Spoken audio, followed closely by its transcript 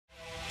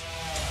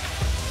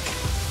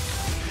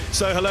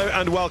So hello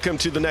and welcome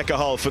to the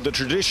Neckarhall for the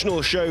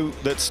traditional show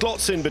that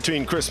slots in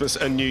between Christmas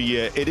and New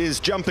Year. It is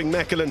Jumping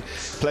Mechelen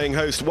playing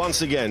host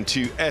once again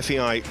to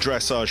FEI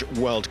Dressage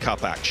World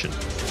Cup action.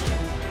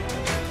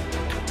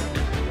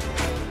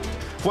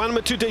 Juan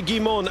Matute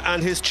Guimón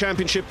and his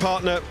championship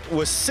partner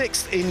were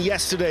 6th in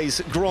yesterday's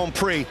Grand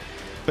Prix,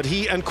 but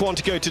he and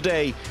Quantico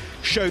today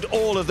showed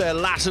all of their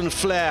Latin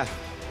flair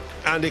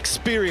and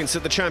experience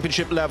at the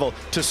championship level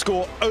to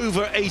score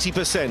over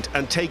 80%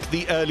 and take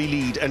the early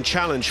lead and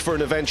challenge for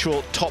an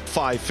eventual top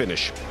 5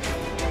 finish.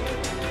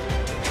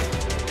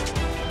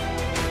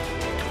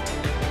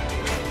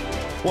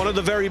 One of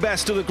the very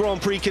best of the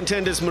Grand Prix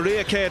contenders,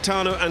 Maria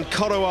Caetano and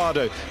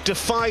Corroado,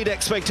 defied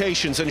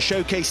expectations and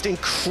showcased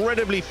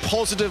incredibly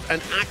positive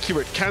and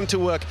accurate canter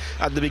work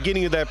at the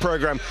beginning of their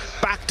program,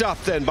 backed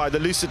up then by the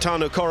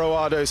Lusitano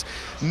Corroados'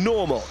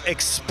 normal,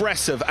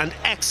 expressive and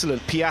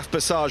excellent Piaffe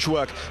passage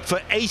work for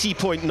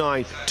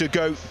 80.9 to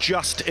go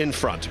just in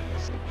front.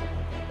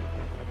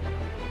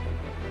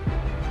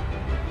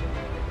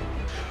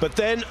 But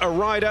then a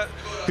rider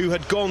who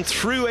had gone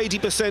through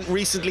 80%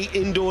 recently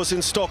indoors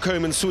in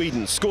Stockholm and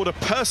Sweden scored a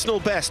personal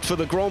best for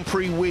the Grand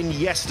Prix win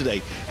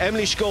yesterday.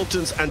 Emmelie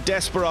Scholtens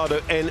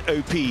Desperados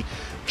N.O.P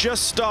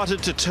just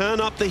started to turn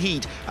up the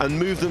heat and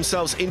move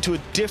themselves into a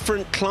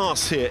different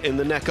class here in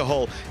the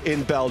Neckarhall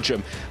in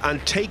Belgium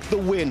and take the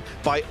win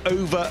by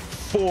over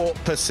 4%.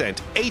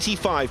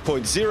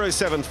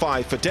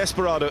 85.075 for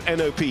Desperados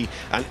N.O.P,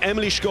 and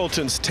Emmelie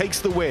Scholtens takes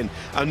the win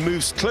and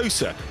moves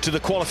closer to the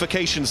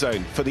qualification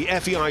zone for the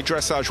FEI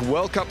Dressage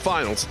World Cup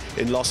finals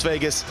in Las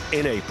Vegas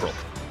in April.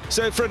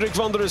 So Frederik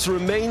Wanderers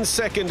remains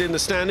second in the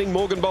standing.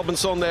 Morgan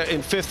Bobbenson there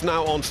in 5th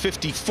now on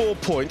 54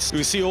 points.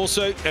 We see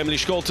also Emmelie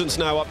Scholtens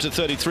now up to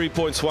 33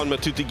 points. Juan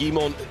Matute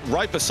Guimón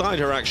right beside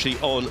her actually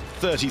on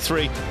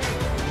 33.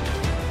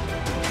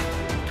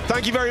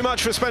 Thank you very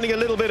much for spending a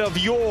little bit of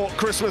your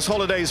Christmas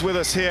holidays with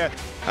us here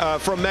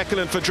from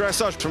Mechelen for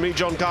Dressage. From me,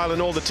 John Kyle,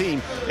 and all the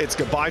team, it's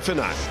goodbye for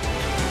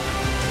now.